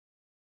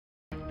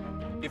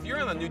If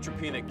you're on a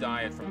neutropenic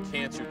diet from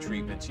cancer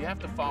treatments, you have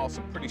to follow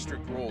some pretty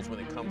strict rules when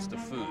it comes to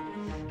food.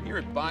 Here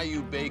at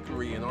Bayou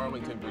Bakery in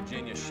Arlington,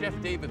 Virginia, Chef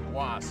David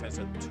Guas has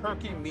a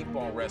turkey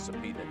meatball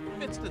recipe that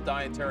fits the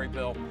dietary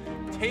bill,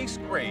 tastes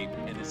great,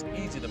 and is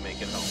easy to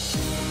make at home.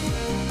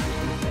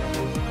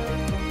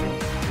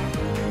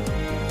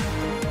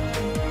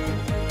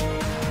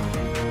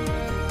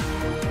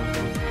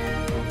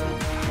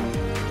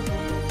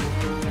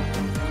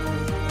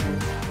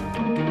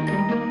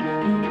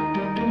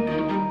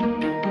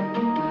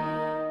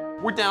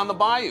 We're down the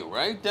bayou,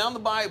 right? Down the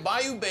bayou,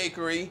 Bayou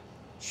Bakery,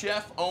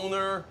 chef,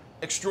 owner,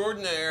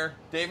 extraordinaire,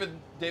 David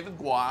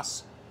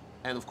Guas,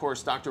 and of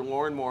course, Dr.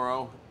 Lauren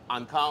Morrow,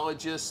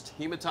 oncologist,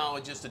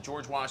 hematologist at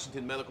George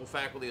Washington Medical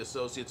Faculty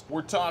Associates.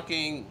 We're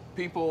talking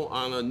people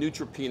on a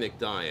neutropenic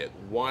diet.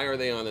 Why are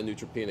they on a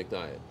neutropenic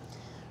diet?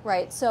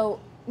 Right, so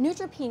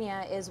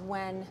neutropenia is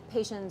when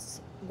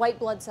patients' white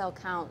blood cell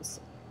counts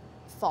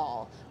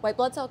fall. White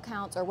blood cell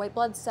counts or white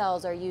blood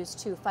cells are used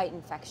to fight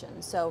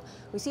infection. So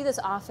we see this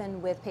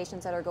often with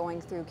patients that are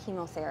going through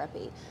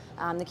chemotherapy.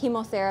 The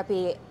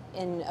chemotherapy,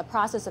 in a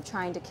process of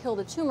trying to kill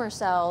the tumor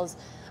cells,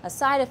 a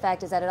side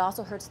effect is that it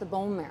also hurts the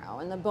bone marrow.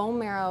 And the bone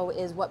marrow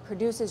is what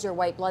produces your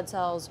white blood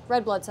cells,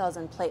 red blood cells,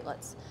 and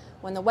platelets.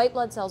 When the white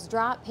blood cells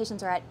drop,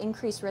 patients are at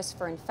increased risk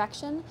for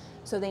infection,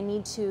 so they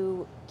need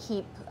to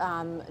keep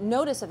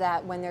notice of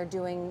that when they're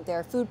doing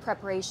their food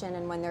preparation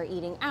and when they're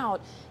eating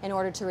out in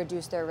order to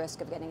reduce their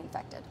risk of getting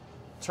infected.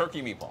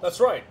 Turkey meatballs. That's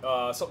right.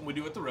 Something we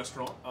do at the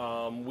restaurant.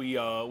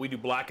 We do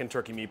blackened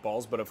turkey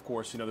meatballs, but of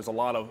course, you know, there's a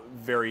lot of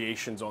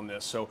variations on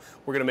this. So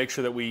we're going to make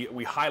sure that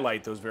we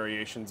highlight those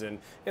variations and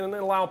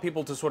allow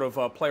people to sort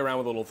of play around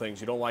with little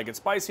things. You don't like it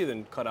spicy,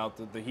 then cut out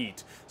the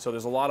heat. So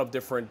there's a lot of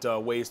different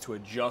ways to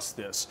adjust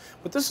this.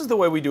 But this is the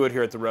way we do it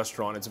here at the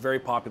restaurant. It's a very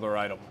popular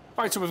item.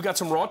 All right, so we've got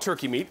some raw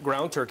turkey meat,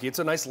 ground turkey. It's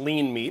a nice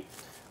lean meat.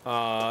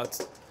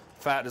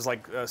 Fat is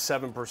like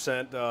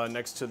 7%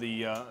 next to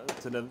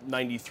the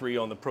 93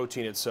 on the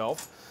protein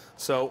itself.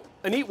 So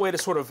a neat way to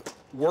sort of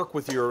work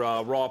with your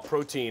raw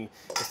protein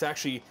is to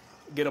actually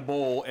get a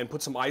bowl and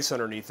put some ice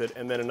underneath it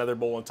and then another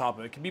bowl on top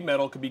of it. It could be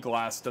metal, it could be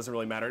glass, it doesn't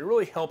really matter. It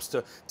really helps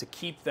to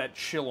keep that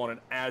chill on it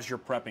as you're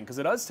prepping, because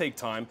it does take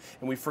time,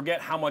 and we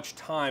forget how much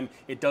time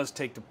it does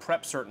take to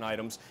prep certain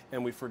items,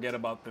 and we forget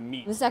about the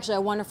meat. This is actually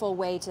a wonderful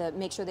way to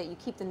make sure that you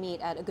keep the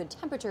meat at a good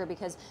temperature,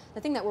 because the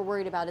thing that we're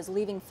worried about is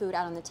leaving food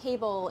out on the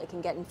table. It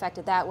can get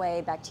infected that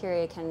way.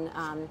 Bacteria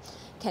can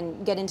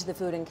get into the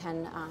food and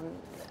can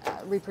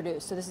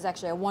reproduce. So this is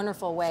actually a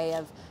wonderful way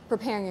of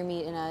preparing your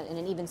meat in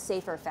an even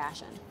safer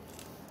fashion.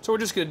 So we're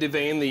just going to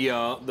devein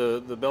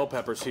the bell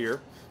peppers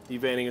here.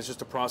 Deveining is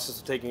just a process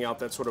of taking out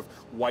that sort of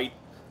white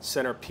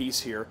center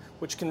piece here,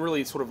 which can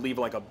really sort of leave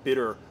like a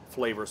bitter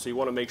flavor. So you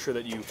want to make sure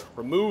that you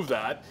remove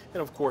that,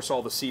 and of course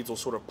all the seeds will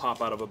sort of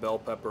pop out of a bell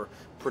pepper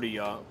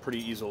pretty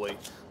easily.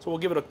 So we'll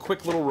give it a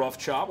quick little rough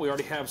chop. We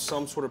already have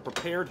some sort of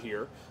prepared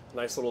here.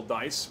 Nice little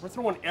dice. We're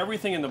throwing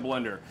everything in the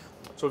blender.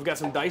 So we've got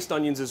some diced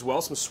onions as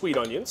well, some sweet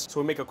onions.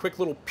 So we make a quick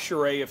little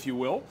puree, if you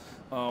will.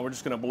 We're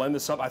just going to blend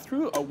this up. I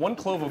threw 1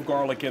 clove of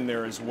garlic in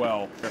there as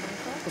well.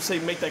 Let's say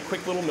make that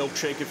quick little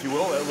milkshake, if you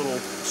will, that little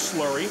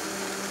slurry.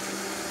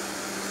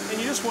 And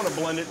you just want to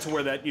blend it to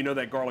where that, you know,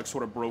 that garlic's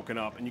sort of broken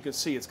up. And you can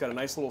see it's got a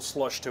nice little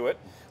slush to it.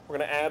 We're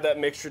going to add that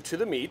mixture to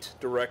the meat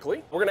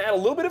directly. We're going to add a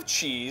little bit of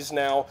cheese.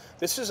 Now,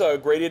 this is a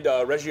grated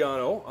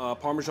Reggiano,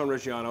 Parmesan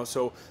Reggiano.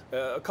 So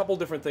a couple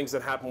different things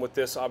that happen with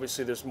this.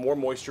 Obviously, there's more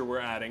moisture we're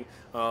adding.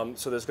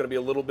 So there's going to be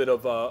a little bit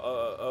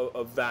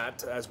of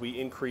that as we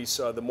increase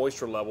the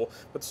moisture level.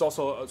 But it's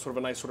also sort of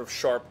a nice sort of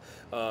sharp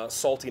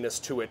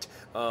saltiness to it,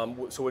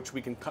 so which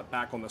we can cut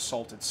back on the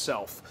salt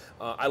itself.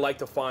 I like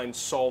to find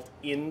salt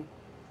in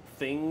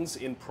things,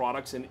 in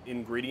products and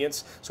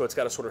ingredients, so it's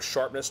got a sort of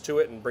sharpness to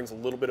it and brings a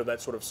little bit of that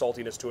sort of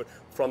saltiness to it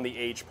from the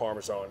aged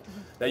Parmesan.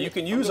 Now you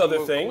can use other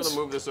things. I'm going to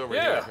move this over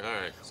here. All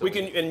right. So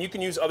you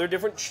can use other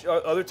different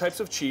other types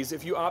of cheese.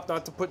 If you opt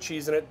not to put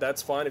cheese in it,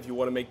 that's fine. If you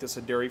want to make this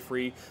a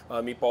dairy-free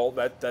meatball,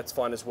 that's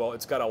fine as well.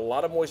 It's got a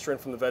lot of moisture in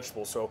from the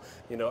vegetables, so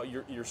you know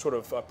you're sort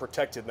of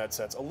protected in that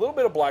sense. A little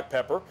bit of black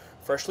pepper,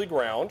 freshly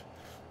ground.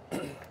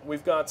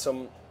 We've got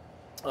some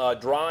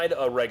dried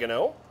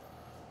oregano.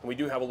 And we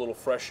do have a little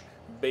fresh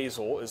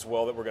basil as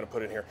well that we're going to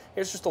put in here.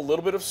 Here's just a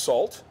little bit of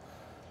salt,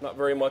 not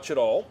very much at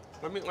all.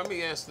 Let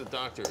me ask the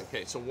doctor.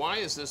 Okay, so why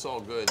is this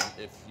all good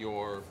if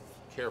you're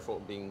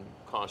careful, being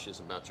cautious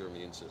about your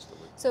immune system?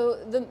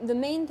 So the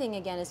main thing,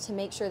 again, is to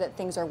make sure that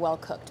things are well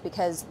cooked,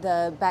 because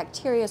the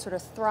bacteria sort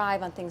of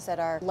thrive on things that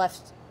are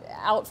left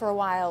out for a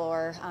while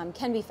or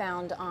can be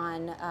found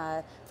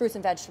on fruits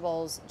and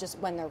vegetables just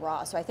when they're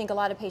raw. So I think a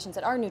lot of patients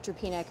that are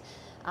neutropenic,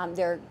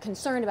 they're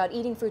concerned about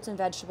eating fruits and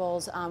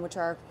vegetables, which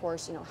are, of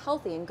course, you know,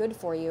 healthy and good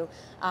for you.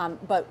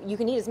 But you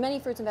can eat as many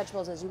fruits and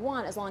vegetables as you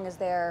want as long as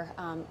they're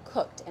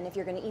cooked. And if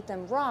you're going to eat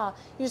them raw,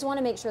 you just want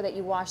to make sure that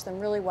you wash them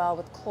really well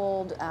with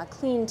cold,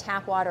 clean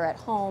tap water at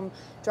home.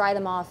 Dry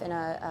them off in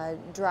a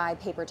dry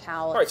paper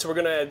towel. All right, so we're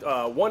going to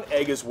add 1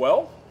 egg as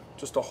well,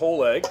 just a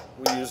whole egg.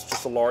 We use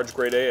just a large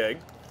grade A egg.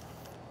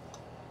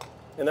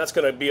 And that's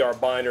going to be our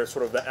binder,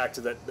 sort of the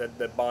active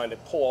that bind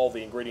and pull all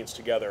the ingredients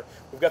together.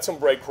 We've got some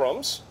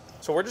breadcrumbs,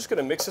 so we're just going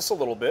to mix this a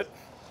little bit.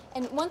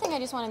 And one thing I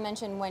just want to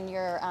mention when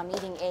you're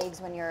eating eggs,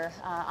 when you're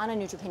on a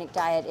neutropenic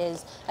diet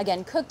is,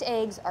 again, cooked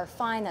eggs are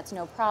fine, that's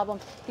no problem.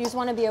 You just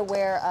want to be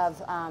aware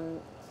of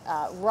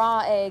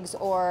raw eggs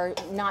or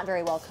not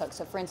very well cooked.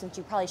 So for instance,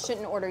 you probably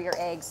shouldn't order your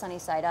eggs sunny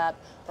side up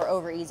or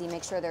over easy.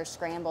 Make sure they're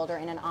scrambled or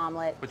in an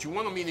omelet. But you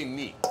want them eating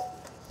meat.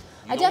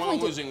 I don't want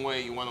them losing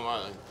weight, you want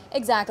them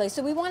Exactly.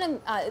 So we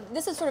want to,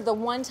 this is sort of the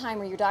one time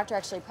where your doctor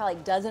actually probably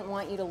doesn't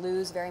want you to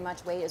lose very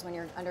much weight is when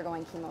you're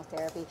undergoing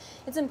chemotherapy.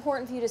 It's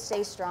important for you to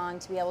stay strong,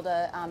 to be able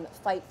to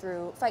fight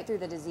through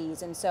the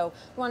disease. And so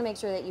you want to make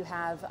sure that you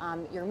have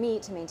your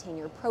meat to maintain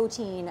your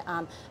protein.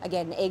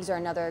 Again, eggs are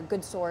another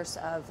good source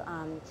of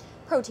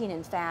protein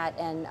and fat.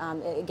 And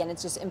again,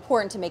 it's just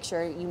important to make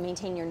sure you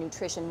maintain your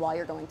nutrition while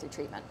you're going through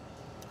treatment.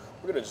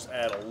 We're going to just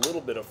add a little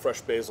bit of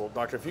fresh basil.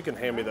 Doctor, if you can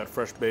hand me that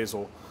fresh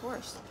basil. Of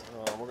course.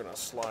 We're going to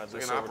slide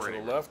this over to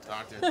the left.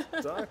 Doctor.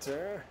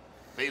 Doctor.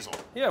 Basil.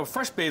 Yeah,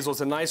 fresh basil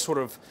is a nice sort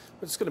of,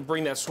 it's going to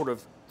bring that sort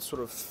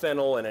of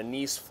fennel and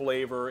anise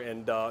flavor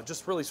and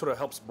just really sort of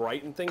helps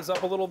brighten things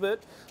up a little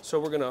bit. So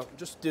we're going to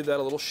just do that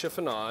a little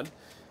chiffonade.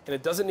 And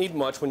it doesn't need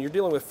much. When you're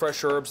dealing with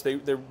fresh herbs, they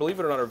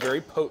believe it or not, are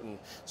very potent.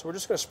 So we're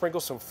just going to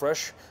sprinkle some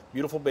fresh,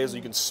 beautiful basil.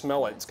 You can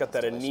smell it. It's got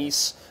that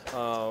anise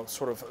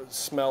sort of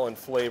smell and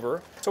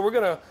flavor. So we're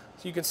going to,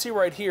 you can see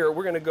right here,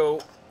 we're going to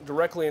go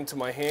directly into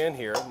my hand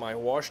here, my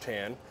washed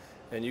hand,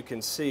 and you can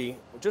see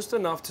just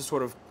enough to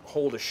sort of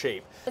hold a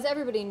shape. As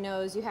everybody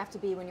knows, you have to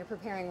be, when you're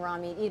preparing raw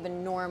meat,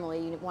 even normally,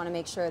 you want to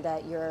make sure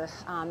that your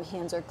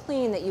hands are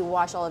clean, that you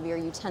wash all of your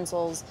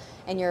utensils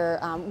and your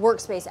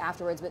workspace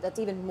afterwards, but that's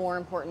even more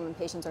important when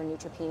patients are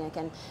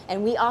neutropenic.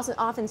 And we also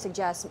often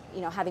suggest,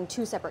 having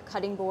two separate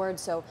cutting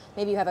boards. So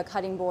maybe you have a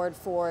cutting board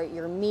for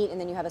your meat and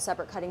then you have a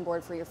separate cutting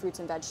board for your fruits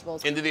and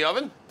vegetables. Into the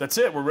oven? That's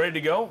it. We're ready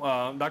to go.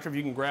 Doctor, if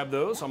you can grab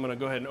those, I'm going to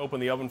go ahead and open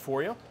the oven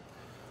for you.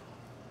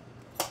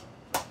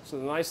 So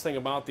the nice thing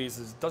about these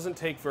is it doesn't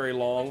take very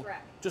long.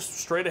 Just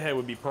straight ahead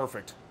would be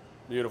perfect.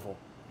 Beautiful.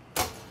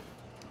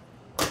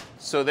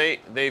 So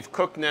they've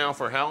cooked now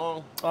for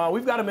how long?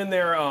 We've got them in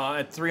there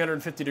at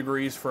 350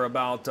 degrees for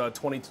about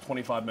 20 to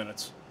 25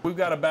 minutes. We've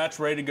got a batch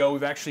ready to go.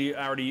 We've actually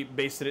already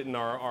basted it in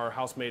our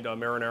house-made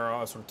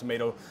marinara, sort of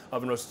tomato,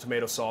 oven-roasted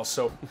tomato sauce.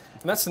 So,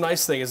 and that's the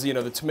nice thing is,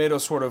 the tomato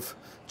sort of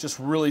just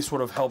really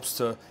sort of helps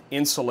to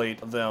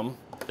insulate them.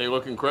 They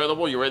look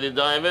incredible. You ready to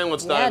dive in?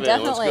 Let's dive in.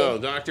 Definitely. Let's go.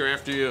 Doctor,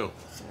 after you.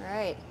 All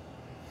right.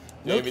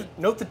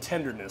 Note the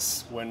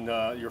tenderness when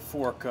your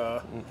fork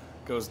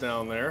goes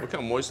down there. Look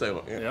how moist they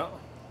look. Yeah.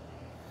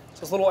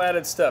 Just little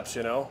added steps,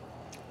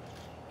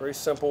 Very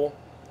simple.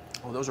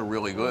 Oh, those are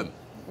really good.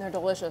 They're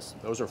delicious.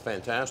 Those are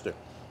fantastic.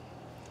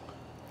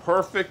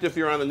 Perfect if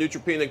you're on a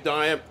neutropenic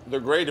diet. They're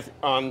great if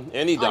on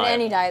any diet. On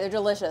any diet, they're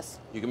delicious.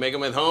 You can make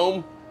them at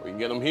home or you can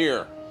get them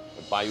here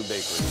at Bayou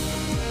Bakery.